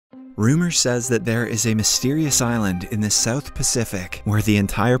Rumor says that there is a mysterious island in the South Pacific where the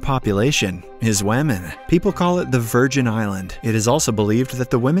entire population is women. People call it the Virgin Island. It is also believed that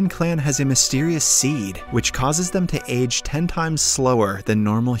the women clan has a mysterious seed, which causes them to age 10 times slower than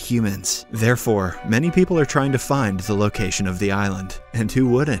normal humans. Therefore, many people are trying to find the location of the island. And who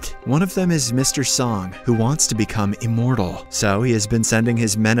wouldn't? One of them is Mr. Song, who wants to become immortal. So he has been sending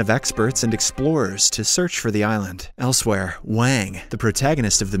his men of experts and explorers to search for the island. Elsewhere, Wang, the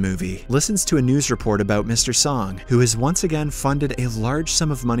protagonist of the movie, listens to a news report about Mr. Song, who has once again funded a large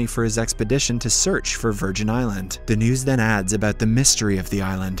sum of money for his expedition to search for Virgin Island. The news then adds about the mystery of the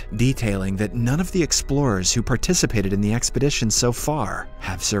island, detailing that none of the explorers who participated in the expedition so far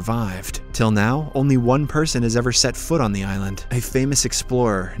have survived. Till now, only one person has ever set foot on the island, a famous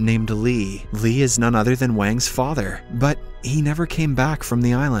explorer named Li. Li is none other than Wang's father, but he never came back from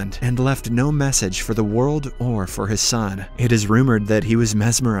the island and left no message for the world or for his son. It is rumored that he was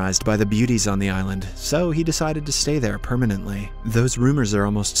mesmerized by the beauties on the island, so he decided to stay there permanently. Those rumors are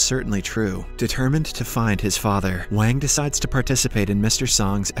almost certainly true. Determined to find his father, Wang decides to participate in Mr.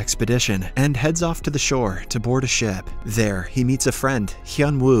 Song's expedition and heads off to the shore to board a ship. There, he meets a friend,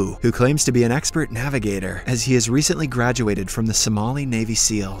 Hyun Woo, who claims to be an expert navigator as he has recently graduated from the Somali Navy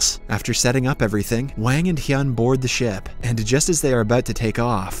SEALs. After setting up everything, Wang and Hyun board the ship, and just as they are about to take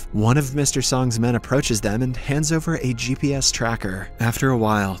off, one of Mr. Song's men approaches them and hands over a GPS tracker. After a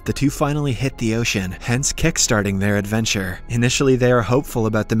while, the two finally hit the ocean, hence kickstarting their adventure. Initially, they are hopeful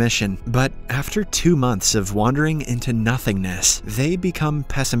about the mission, but after 2 months of wandering into nothingness, they become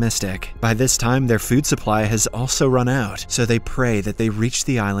pessimistic. By this time, their food supply has also run out, so they pray that they reach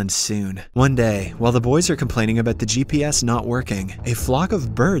the island soon. One day, while the boys are complaining about the GPS not working, a flock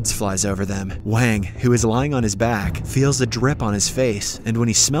of birds flies over them. Wang, who is lying on his back, feels a drip on his face, and when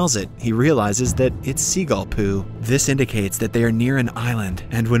he smells it, he realizes that it's seagull poo. This indicates that they are near an island,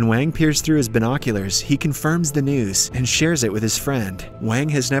 and when Wang peers through his binoculars, he confirms the news and shares it with his friend. Wang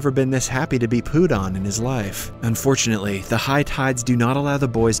has never been this happy to be pooed on in his life. Unfortunately, the high tides do not allow the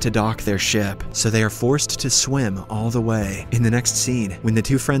boys to dock their ship, so they are forced to swim all the way. In the next scene, when the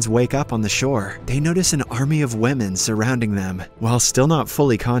two friends wake up on the shore, they notice an army of women surrounding them. While still not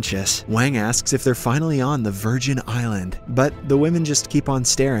fully conscious, Wang asks if they're finally on the Virgin Island, but the women just keep on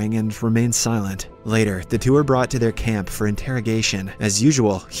staring and remain silent. Later, the two are brought to their camp for interrogation. As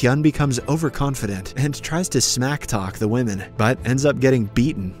usual, Hyun becomes overconfident and tries to smack talk the women, but ends up getting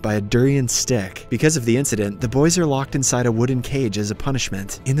beaten by a durian stick. Because of the incident, the boys are locked inside a wooden cage as a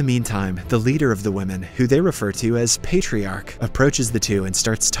punishment. In the meantime, the leader of the women, who they refer to as Patriarch, approaches the two and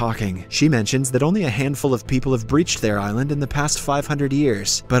starts talking. She mentions that only a handful of people have breached their island in the past 500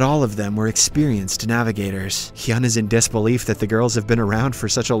 years, but all of them were experienced navigators. Hyun is in disbelief that the girls have been around for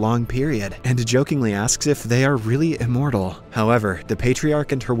such a long period, and jokingly asks if they are really immortal. However, the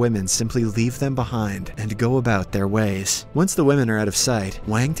Patriarch and her women simply leave them behind and go about their ways. Once the women are out of sight,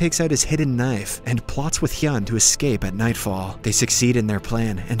 Wang takes out his hidden knife and plots with Hyun to escape at nightfall. They succeed in their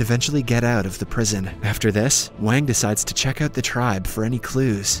plan and eventually get out of the prison. After this, Wang decides to check out the tribe for any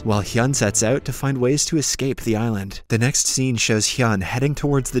clues, while Hyun sets out to find ways to escape the island. The next scene shows Hyun heading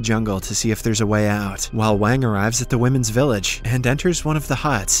towards the jungle to see if there's a way out, while Wang arrives at the women's village and enters one of the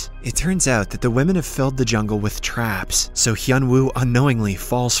huts. It turns out that the women have filled the jungle with traps, so Hyun Woo unknowingly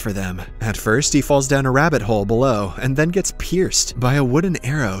falls for them. At first, he falls down a rabbit hole below and then gets pierced by a wooden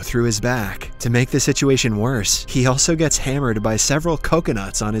arrow through his back. To make the situation worse, he also gets hammered by several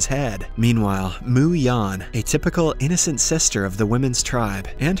coconuts on his head. Meanwhile, Moo Yan, a typical innocent sister of the women's tribe,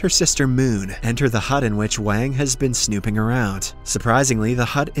 and her sister Moon enter the hut in which Wang has been snooping around. Surprisingly, the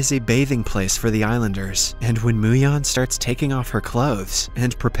hut is a bathing place for the islanders, and when Moo Yan starts taking off her clothes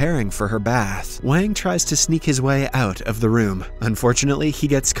and preparing for her bath, Wang tries to sneak his way out of the room. Unfortunately, he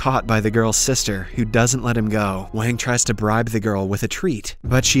gets caught by the girl's sister, who doesn't let him go. Wang tries to bribe the girl with a treat,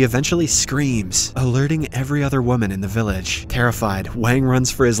 but she eventually screams, alerting every other woman in the village. Terrified, Wang runs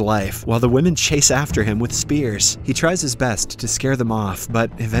for his life, while the women chase after him with spears. He tries his best to scare them off,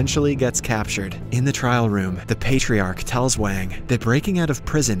 but eventually gets captured. In the trial room, the Patriarch tells Wang that breaking out of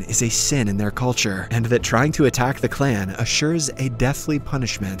prison is a sin in their culture, and that trying to attack the clan assures a deathly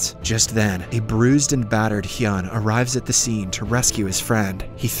punishment. Just then, a bruised and battered Hyun arrives at the scene to rescue his friend.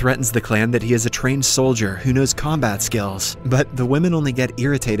 He threatens the clan that he is a trained soldier who knows combat skills, but the women only get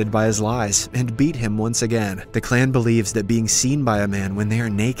irritated by his lies and beat him once again. The clan believes that being seen by a man when they are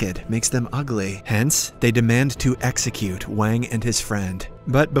naked makes them ugly. Hence, they demand to execute Wang and his friend.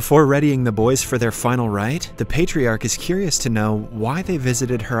 But before readying the boys for their final rite, the patriarch is curious to know why they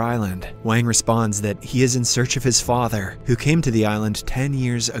visited her island. Wang responds that he is in search of his father, who came to the island 10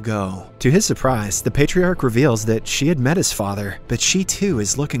 years ago. To his surprise, the patriarch reveals that she had met his father, but she too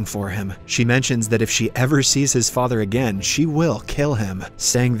is looking for him. She mentions that if she ever sees his father again, she will kill him.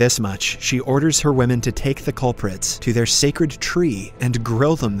 Saying this much, she orders her women to take the culprits to their sacred tree and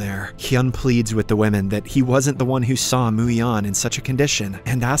grill them there. Hyun pleads with the women that he wasn't the one who saw Mu-yeon in such a condition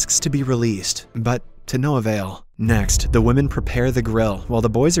and asks to be released, but to no avail. Next, the women prepare the grill, while the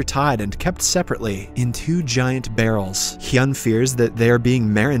boys are tied and kept separately in 2 giant barrels. Hyun fears that they are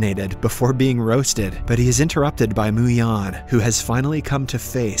being marinated before being roasted, but he is interrupted by Mu-yeon, who has finally come to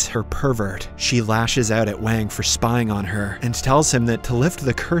face her pervert. She lashes out at Wang for spying on her and tells him that to lift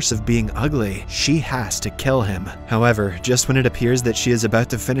the curse of being ugly, she has to kill him. However, just when it appears that she is about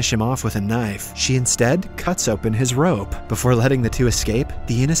to finish him off with a knife, she instead cuts open his rope. Before letting the two escape,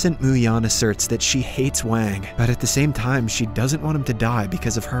 the innocent Mu-yeon asserts that she hates Wang, but at the same time, she doesn't want him to die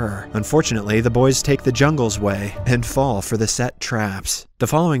because of her. Unfortunately, the boys take the jungle's way and fall for the set traps. The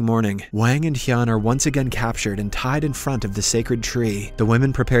following morning, Wang and Hyun are once again captured and tied in front of the sacred tree. The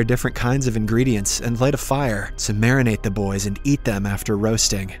women prepare different kinds of ingredients and light a fire to marinate the boys and eat them after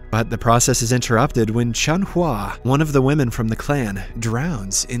roasting. But the process is interrupted when Chun-hwa, one of the women from the clan,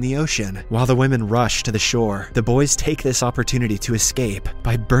 drowns in the ocean. While the women rush to the shore, the boys take this opportunity to escape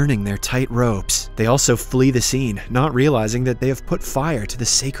by burning their tight ropes. They also flee the scene, not realizing that they have put fire to the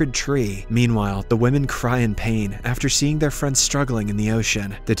sacred tree. Meanwhile, the women cry in pain after seeing their friends struggling in the ocean.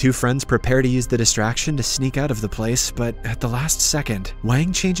 The two friends prepare to use the distraction to sneak out of the place, but at the last second,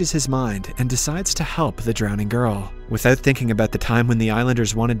 Wang changes his mind and decides to help the drowning girl. Without thinking about the time when the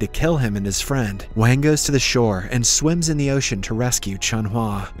islanders wanted to kill him and his friend, Wang goes to the shore and swims in the ocean to rescue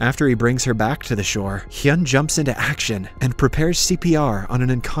Chun-hwa. After he brings her back to the shore, Hyun jumps into action and prepares CPR on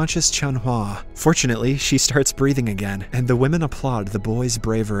an unconscious Chun-hwa. Fortunately, she starts breathing again, and the women applaud the boy's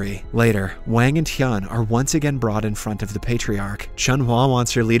bravery. Later, Wang and Hyun are once again brought in front of the patriarch. Chun-hwa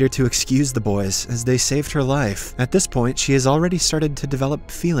wants her leader to excuse the boys as they saved her life. At this point, she has already started to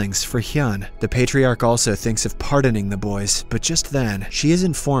develop feelings for Hyun. The patriarch also thinks of pardoning the boys, but just then, she is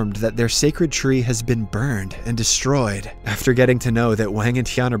informed that their sacred tree has been burned and destroyed. After getting to know that Wang and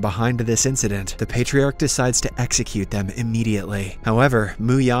Hyun are behind this incident, the patriarch decides to execute them immediately. However,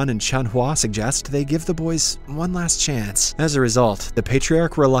 Mu-yeon and Chun-hwa suggest they give the boys one last chance. As a result, the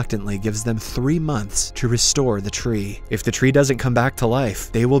patriarch reluctantly gives them 3 months to restore the tree. If the tree doesn't come back to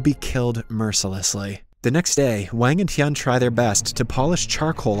life, they will be killed mercilessly. The next day, Wang and Hyun try their best to polish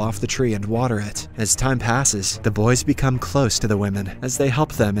charcoal off the tree and water it. As time passes, the boys become close to the women as they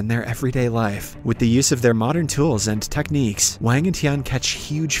help them in their everyday life. With the use of their modern tools and techniques, Wang and Hyun catch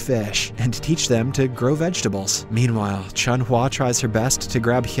huge fish and teach them to grow vegetables. Meanwhile, Chun-hwa tries her best to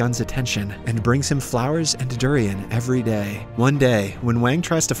grab Hyun's attention and brings him flowers and durian every day. One day, when Wang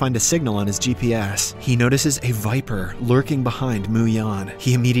tries to find a signal on his GPS, he notices a viper lurking behind Mu-yeon.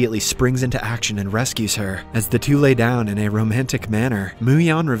 He immediately springs into action and rescues her. As the two lay down in a romantic manner,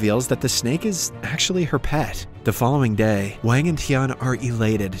 Mu-yeon reveals that the snake is actually her pet. The following day, Wang and Hyun are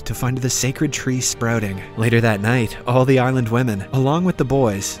elated to find the sacred tree sprouting. Later that night, all the island women, along with the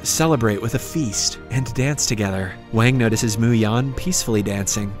boys, celebrate with a feast and dance together. Wang notices Mu-yeon peacefully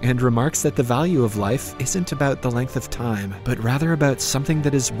dancing and remarks that the value of life isn't about the length of time, but rather about something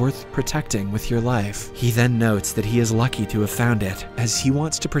that is worth protecting with your life. He then notes that he is lucky to have found it, as he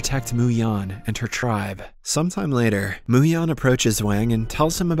wants to protect Mu-yeon and her tribe. Sometime later, Mu-yeon approaches Wang and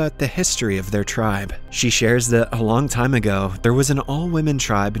tells him about the history of their tribe. She shares that a long time ago, there was an all-women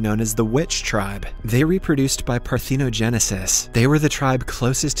tribe known as the Witch Tribe. They reproduced by parthenogenesis. They were the tribe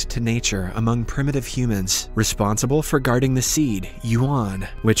closest to nature among primitive humans, responsible for guarding the seed, Yuan,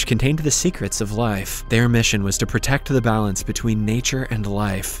 which contained the secrets of life. Their mission was to protect the balance between nature and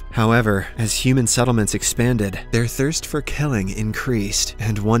life. However, as human settlements expanded, their thirst for killing increased,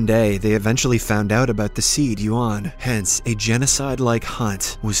 and one day they eventually found out about the seed Yuan. Hence, a genocide-like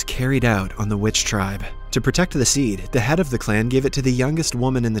hunt was carried out on the Witch Tribe. To protect the seed, the head of the clan gave it to the youngest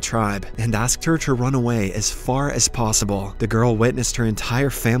woman in the tribe and asked her to run away as far as possible. The girl witnessed her entire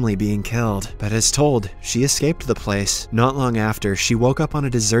family being killed, but as told, she escaped the place. Not long after, she woke up on a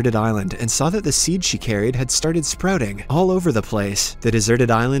deserted island and saw that the seed she carried had started sprouting all over the place. The deserted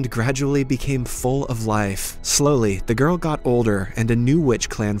island gradually became full of life. Slowly, the girl got older and a new witch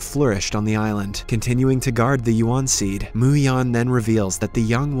clan flourished on the island, continuing to guard the Yuan seed. Mu-yeon then reveals that the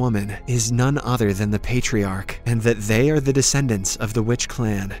young woman is none other than the patriarch, and that they are the descendants of the witch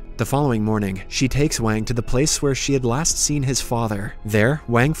clan. The following morning, she takes Wang to the place where she had last seen his father. There,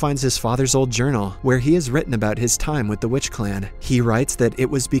 Wang finds his father's old journal, where he has written about his time with the witch clan. He writes that it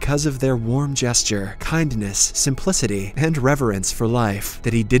was because of their warm gesture, kindness, simplicity, and reverence for life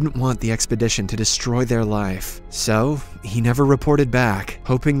that he didn't want the expedition to destroy their life. So, he never reported back,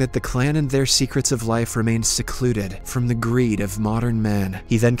 hoping that the clan and their secrets of life remained secluded from the greed of modern men.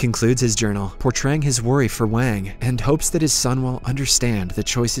 He then concludes his journal, portraying his worry for Wang, and hopes that his son will understand the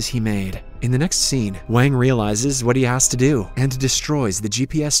choices he made. In the next scene, Wang realizes what he has to do and destroys the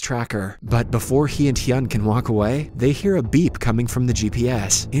GPS tracker. But before he and Hyun can walk away, they hear a beep coming from the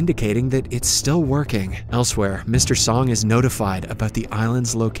GPS, indicating that it's still working. Elsewhere, Mr. Song is notified about the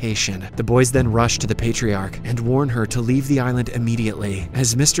island's location. The boys then rush to the patriarch and warn her to leave the island immediately,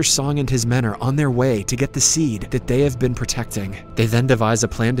 as Mr. Song and his men are on their way to get the seed that they have been protecting. They then devise a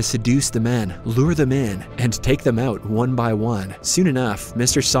plan to seduce the men, lure them in, and take them out one by one. Soon enough,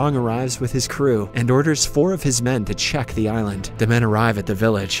 Mr. Song arrives with his crew and orders 4 of his men to check the island. The men arrive at the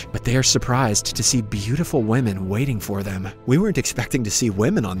village, but they are surprised to see beautiful women waiting for them. We weren't expecting to see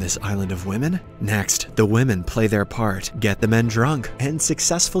women on this island of women. Next, the women play their part, get the men drunk, and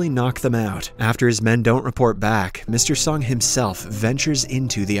successfully knock them out. After his men don't report back, Mr. Song himself ventures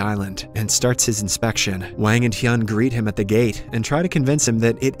into the island and starts his inspection. Wang and Hyun greet him at the gate and try to convince him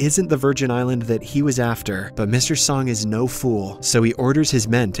that it isn't the Virgin Island that he was after, but Mr. Song is no fool, so he orders his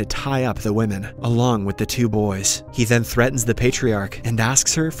men to tie up the women, along with the 2 boys. He then threatens the patriarch and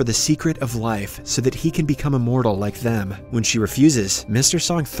asks her for the secret of life so that he can become immortal like them. When she refuses, Mr.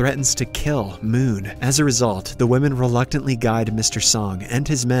 Song threatens to kill Moon. As a result, the women reluctantly guide Mr. Song and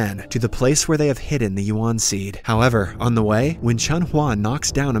his men to the place where they have hidden the Yuan seed. However, on the way, when Chun Hua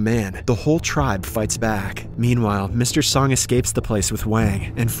knocks down a man, the whole tribe fights back. Meanwhile, Mr. Song escapes the place with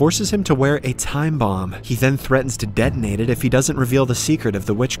Wang and forces him to wear a time bomb. He then threatens to detonate it if he doesn't reveal the secret of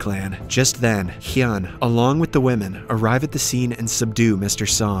the witch clan. Just then, Hyun, along with the women, arrive at the scene and subdue Mr.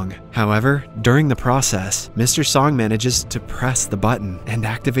 Song. However, during the process, Mr. Song manages to press the button and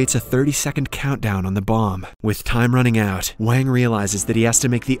activates a 30-second countdown on the bomb. With time running out, Wang realizes that he has to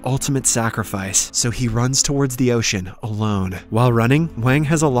make the ultimate sacrifice, so he runs towards the ocean alone. While running, Wang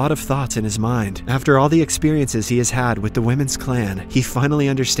has a lot of thoughts in his mind. After all the experiences he has had with the women's clan, he finally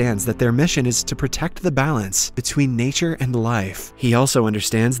understands that their mission is to protect the balance between nature and life. He also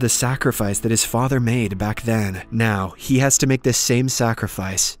understands the sacrifice that his father made back then. Now, he has to make this same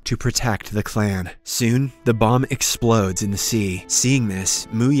sacrifice to protect the clan. Soon, the bomb explodes in the sea. Seeing this,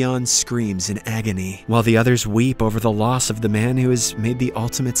 Mu-yeon screams in agony, while the others weep over the loss of the man who has made the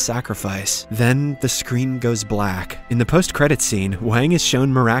ultimate sacrifice. Then, the screen goes black. In the post-credits scene, Wang is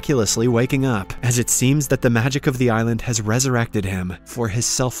shown miraculously waking up, as it seems that the magic of the island has resurrected him for his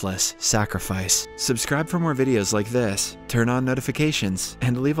selfless sacrifice. Subscribe for more videos like this, turn on notifications,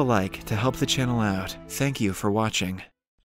 and leave a like to help the channel out. Thank you for watching.